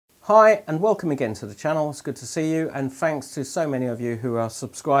Hi and welcome again to the channel. It's good to see you, and thanks to so many of you who are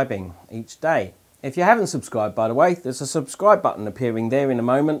subscribing each day. If you haven't subscribed, by the way, there's a subscribe button appearing there in a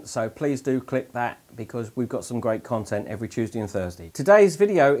moment, so please do click that because we've got some great content every Tuesday and Thursday. Today's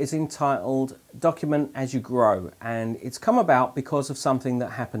video is entitled Document as You Grow, and it's come about because of something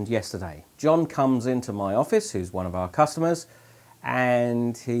that happened yesterday. John comes into my office, who's one of our customers,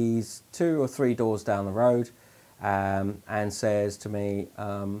 and he's 2 or 3 doors down the road, and says to me,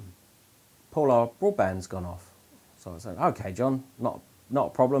 Paul, our broadband's gone off. So I said, okay, John, not a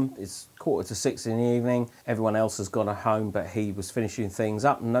problem. It's 5:45 in the evening. Everyone else has gone home, but he was finishing things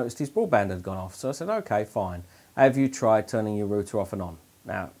up and noticed his broadband had gone off. So I said, okay, fine. Have you tried turning your router off and on?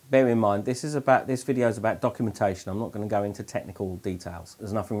 Now, bear in mind, this video is about documentation. I'm not going to go into technical details.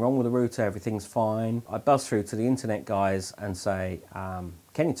 There's nothing wrong with the router. Everything's fine. I buzz through to the internet guys and say,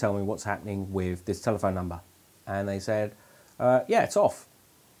 can you tell me what's happening with this telephone number? And they said, yeah, it's off.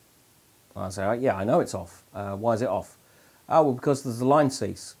 I said, yeah, I know it's off. Why is it off? Oh, well, because there's a line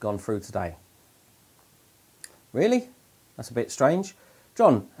cease gone through today. Really? That's a bit strange.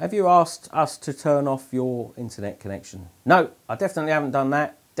 John, have you asked us to turn off your internet connection? No, I definitely haven't done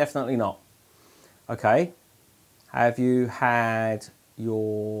that. Definitely not. Okay. Have you had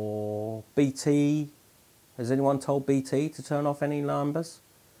your BT? Has anyone told BT to turn off any numbers?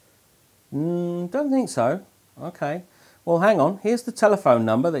 Don't think so. Okay. Well, hang on. Here's the telephone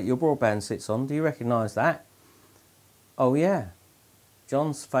number that your broadband sits on. Do you recognise that? Oh, yeah.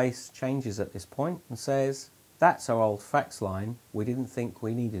 John's face changes at this point and says, that's our old fax line. We didn't think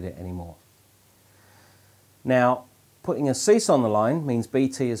we needed it anymore. Now, putting a cease on the line means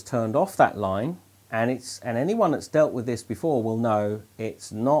BT has turned off that line, and anyone that's dealt with this before will know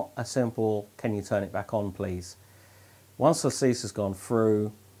it's not a simple, can you turn it back on, please? Once the cease has gone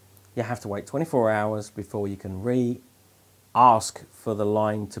through, you have to wait 24 hours before you can ask for the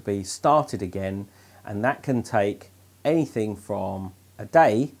line to be started again, and that can take anything from a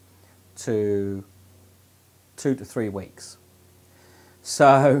day to 2 to 3 weeks.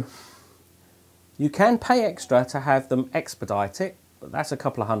 So you can pay extra to have them expedite it, but that's a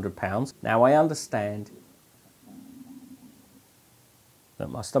couple of £100. Now I understand that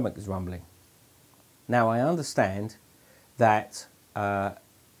my stomach is rumbling. Now I understand that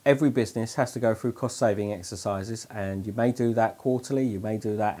every business has to go through cost-saving exercises, and you may do that quarterly, you may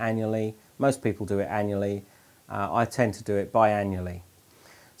do that annually. Most people do it annually. I tend to do it biannually.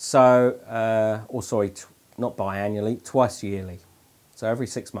 So, not biannually, twice yearly. So every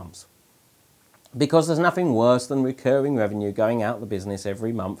 6 months. Because there's nothing worse than recurring revenue going out of the business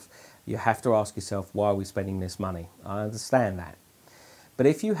every month. You have to ask yourself, why are we spending this money? I understand that. But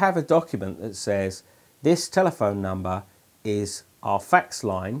if you have a document that says, this telephone number is our fax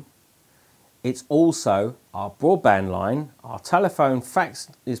line, it's also our broadband line, our telephone fax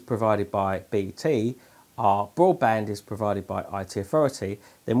is provided by BT, our broadband is provided by IT Authority,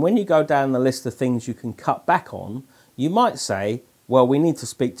 then when you go down the list of things you can cut back on, you might say, well, we need to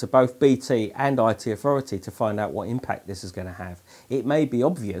speak to both BT and IT Authority to find out what impact this is going to have. It may be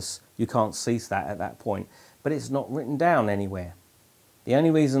obvious, you can't cease that at that point, but it's not written down anywhere. The only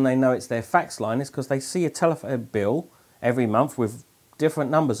reason they know it's their fax line is because they see a telephone bill every month with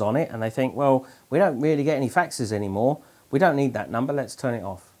different numbers on it, and they think, well, we don't really get any faxes anymore, we don't need that number, let's turn it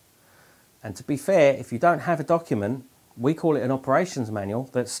off. And to be fair, if you don't have a document, we call it an operations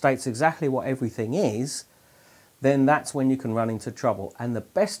manual, that states exactly what everything is, then that's when you can run into trouble. And the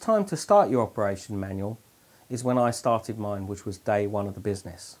best time to start your operation manual is when I started mine, which was day 1 of the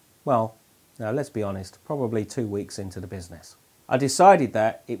business. Well, now let's be honest, probably 2 weeks into the business. I decided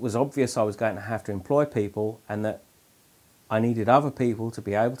that it was obvious I was going to have to employ people, and that I needed other people to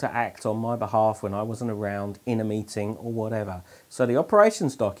be able to act on my behalf when I wasn't around in a meeting or whatever. So the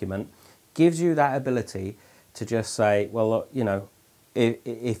operations document gives you that ability to just say, well, look, you know,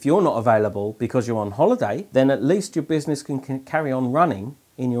 if you're not available because you're on holiday, then at least your business can carry on running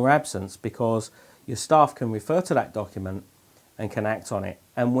in your absence, because your staff can refer to that document and can act on it.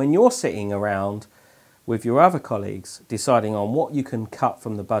 And when you're sitting around with your other colleagues deciding on what you can cut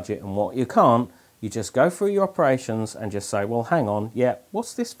from the budget and what you can't, you just go through your operations and just say, well, hang on, yeah,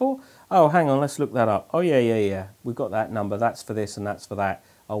 what's this for? Oh, hang on, let's look that up. Oh, yeah, we've got that number, that's for this and that's for that.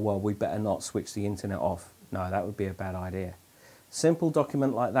 Oh, well, we better not switch the internet off. No, that would be a bad idea. Simple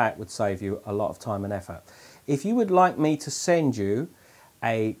document like that would save you a lot of time and effort. If you would like me to send you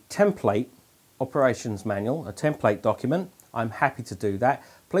a template operations manual, a template document, I'm happy to do that.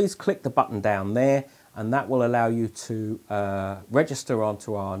 Please click the button down there, and that will allow you to register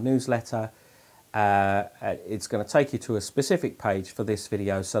onto our newsletter It's going to take you to a specific page for this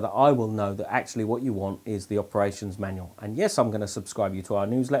video so that I will know that actually what you want is the operations manual. And yes, I'm going to subscribe you to our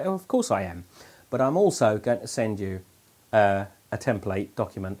newsletter, of course I am, but I'm also going to send you a template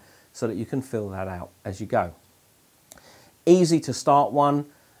document so that you can fill that out as you go. Easy to start one,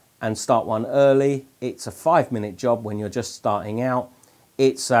 and start one early. It's a 5-minute job when you're just starting out.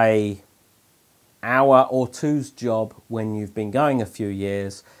 It's a hour or two's job when you've been going a few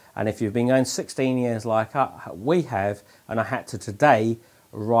years, and if you've been going 16 years like we have, and I had to today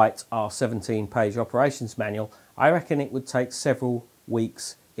write our 17-page operations manual, I reckon it would take several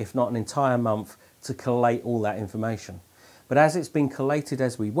weeks, if not an entire month, to collate all that information. But as it's been collated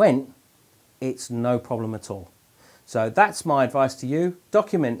as we went, it's no problem at all. So that's my advice to you.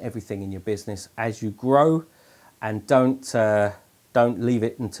 Document everything in your business as you grow, and don't leave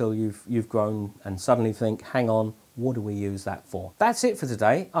it until you've grown and suddenly think, hang on, what do we use that for? That's it for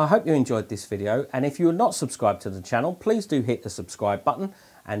today. I hope you enjoyed this video, and if you're not subscribed to the channel, please do hit the subscribe button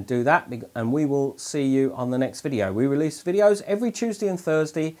and do that, and we will see you on the next video. We release videos every Tuesday and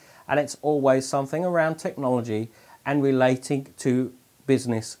Thursday, and it's always something around technology and relating to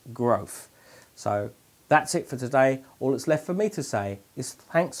business growth. So that's it for today. All that's left for me to say is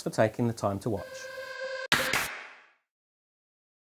thanks for taking the time to watch.